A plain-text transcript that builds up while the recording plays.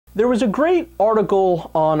There was a great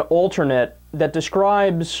article on Alternet that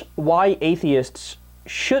describes why atheists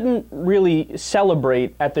shouldn't really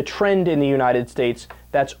celebrate at the trend in the United States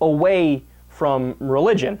that's away from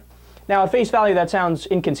religion. Now, at face value, that sounds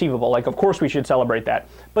inconceivable. Like, of course we should celebrate that.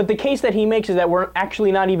 But the case that he makes is that we're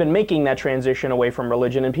actually not even making that transition away from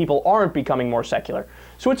religion, and people aren't becoming more secular.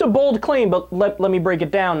 So it's a bold claim, but let me break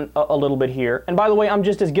it down a little bit here. And by the way, I'm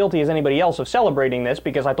just as guilty as anybody else of celebrating this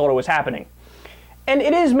because I thought it was happening. And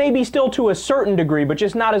it is maybe still to a certain degree, but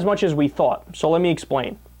just not as much as we thought. So let me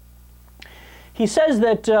explain. He says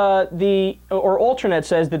that Alternet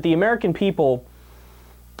says that the American people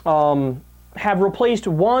have replaced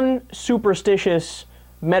one superstitious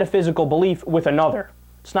metaphysical belief with another.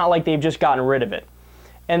 It's not like they've just gotten rid of it.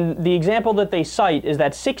 And the example that they cite is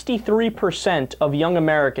that 63% of young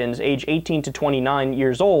Americans age 18 to 29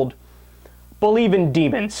 years old believe in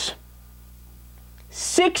demons.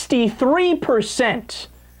 63%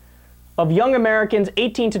 of young Americans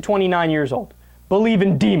 18 to 29 years old believe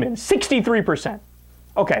in demons. 63%.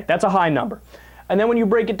 Okay, that's a high number. And then when you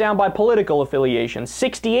break it down by political affiliation,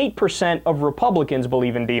 68% of Republicans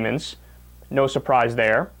believe in demons. No surprise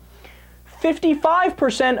there.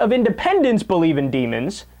 55% of independents believe in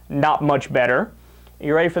demons. Not much better.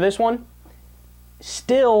 You ready for this one?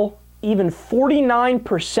 Still, even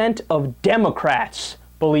 49% of Democrats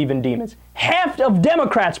believe in demons. Half of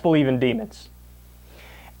Democrats believe in demons.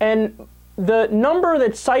 And the number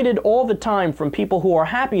that's cited all the time from people who are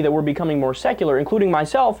happy that we're becoming more secular, including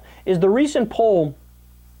myself, is the recent poll.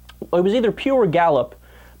 It was either Pew or Gallup,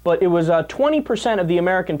 but it was 20% of the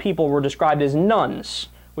American people were described as nuns,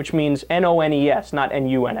 which means N-O-N-E-S, not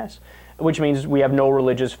N-U-N-S, which means we have no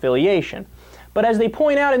religious affiliation. But as they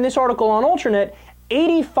point out in this article on Alternet,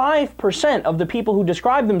 85% of the people who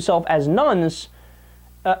describe themselves as nuns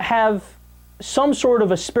have some sort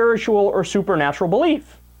of a spiritual or supernatural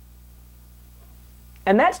belief.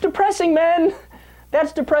 And that's depressing, man.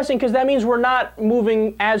 That's depressing because that means we're not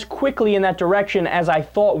moving as quickly in that direction as I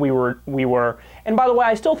thought we were. And by the way,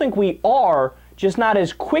 I still think we are, just not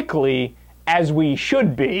as quickly as we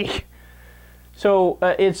should be. So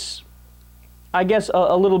it's, I guess,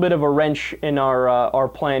 a little bit of a wrench in our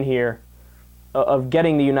plan here of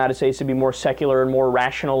getting the United States to be more secular and more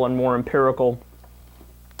rational and more empirical.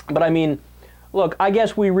 But I mean, look, I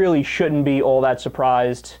guess we really shouldn't be all that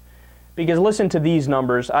surprised. Because listen to these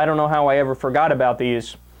numbers. I don't know how I ever forgot about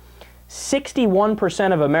these.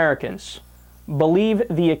 61% of Americans believe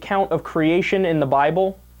the account of creation in the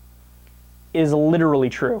Bible is literally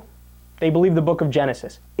true. They believe the book of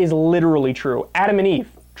Genesis is literally true. Adam and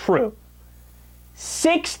Eve, true.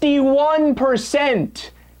 61%!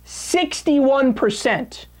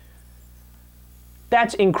 61%!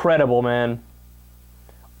 That's incredible, man.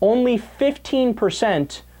 Only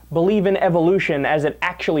 15% believe in evolution as it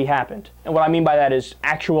actually happened. And what I mean by that is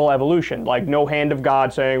actual evolution, like no hand of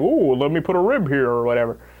God saying, "Ooh, let me put a rib here," or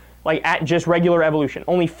whatever. Like just regular evolution.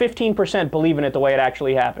 Only 15% believe in it the way it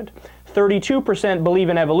actually happened. 32% believe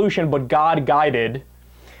in evolution, but God guided.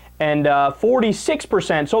 And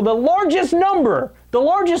 46%, so the largest number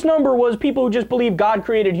was people who just believe God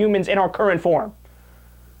created humans in our current form.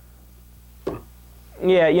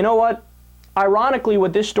 Yeah, you know what? Ironically,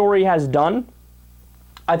 what this story has done,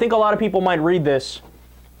 I think a lot of people might read this,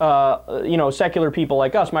 you know, secular people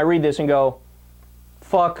like us might read this and go,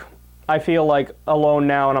 fuck, I feel like alone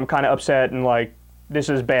now and I'm kind of upset and like, this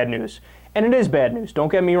is bad news. And it is bad news, don't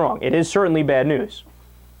get me wrong. It is certainly bad news.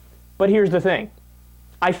 But here's the thing.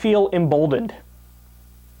 I feel emboldened.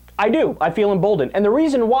 I do. I feel emboldened. And the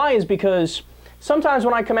reason why is because sometimes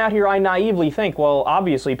when I come out here, I naively think, well,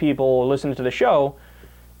 obviously people listening to the show,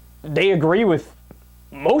 they agree with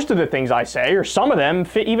most of the things I say, or some of them,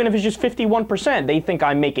 even if it's just 51%, they think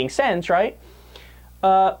I'm making sense, right?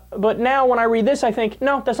 But now when I read this, I think,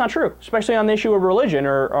 no, that's not true, especially on the issue of religion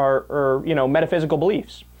or you know, metaphysical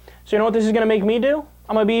beliefs. So you know what this is going to make me do?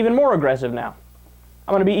 I'm going to be even more aggressive now.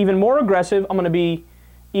 I'm going to be even more aggressive. I'm going to be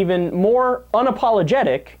even more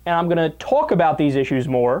unapologetic, and I'm going to talk about these issues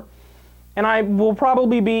more, and I will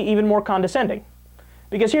probably be even more condescending.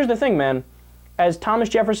 Because here's the thing, man. As Thomas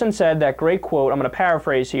Jefferson said, that great quote, I'm going to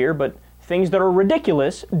paraphrase here, but things that are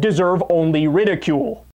ridiculous deserve only ridicule.